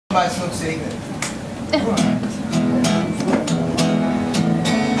Mas não sei, né?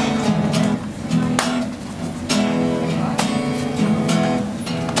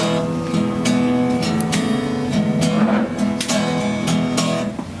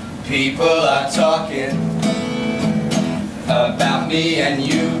 People are talking about me and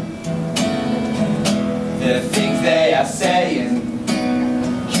you. The things they are saying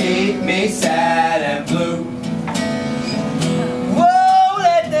keep me sad and blue. Whoa,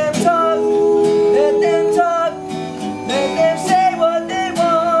 let them talk, let them talk, let them say what they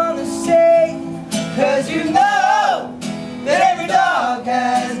want to say. 'Cause you know that every dog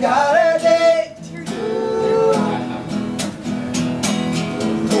has got a day.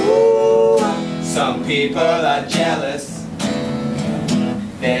 Some people are jealous,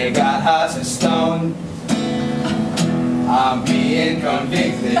 they got hearts of stone. I'm being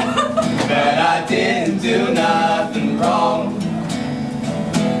convicted, but I didn't do nothing wrong.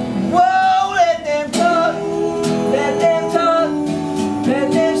 Whoa, let them talk, let them talk,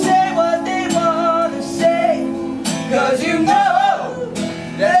 let them say what they want to say. 'Cause you know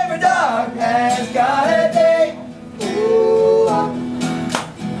that every dog has got a day.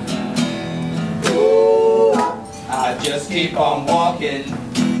 I just keep on walking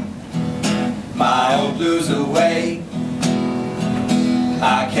my old blues away.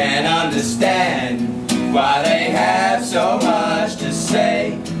 I can't understand why they have so much to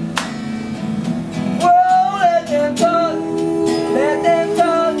say. Whoa, let them talk, let them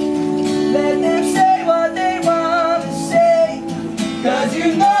talk, let them say what they want to say. 'Cause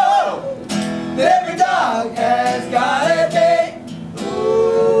you know that every dog has got a day.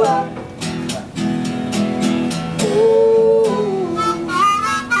 Ooh,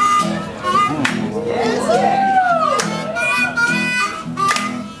 yes, yeah.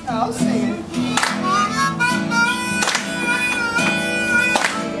 I'll sing it.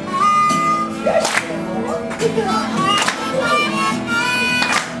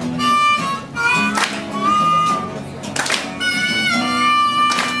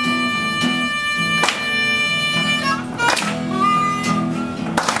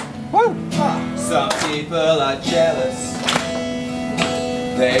 Some people are jealous,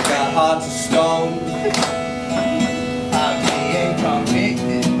 they got hearts of stone. I'm being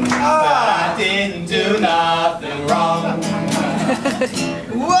convicted, but I didn't do nothing wrong.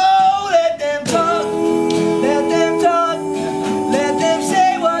 Whoa!